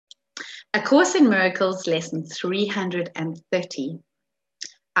A Course in Miracles, lesson 330.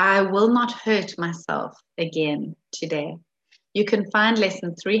 I will not hurt myself again today. You can find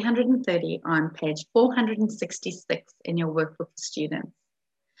lesson 330 on page 466 in your workbook for students.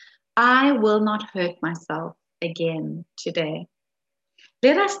 I will not hurt myself again today.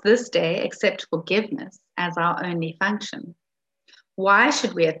 Let us this day accept forgiveness as our only function. Why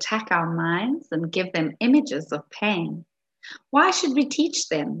should we attack our minds and give them images of pain? Why should we teach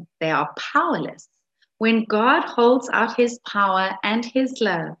them they are powerless when God holds out his power and his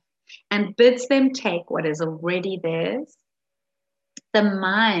love and bids them take what is already theirs? The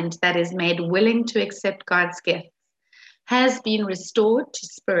mind that is made willing to accept God's gifts has been restored to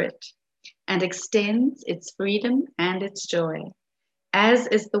spirit and extends its freedom and its joy, as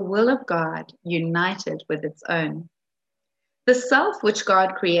is the will of God united with its own. The self which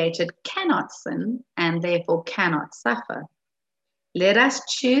God created cannot sin and therefore cannot suffer. Let us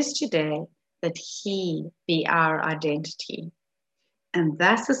choose today that he be our identity, and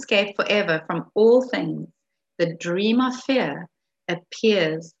thus escape forever from all things the dream of fear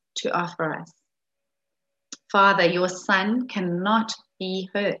appears to offer us. Father, your Son cannot be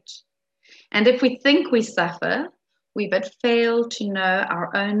hurt. And if we think we suffer, we but fail to know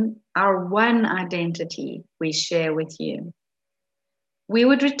our one identity we share with you. We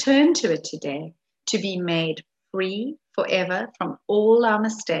would return to it today to be made free forever from all our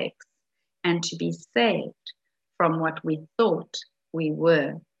mistakes and to be saved from what we thought we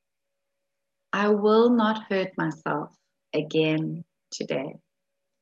were. I will not hurt myself again today.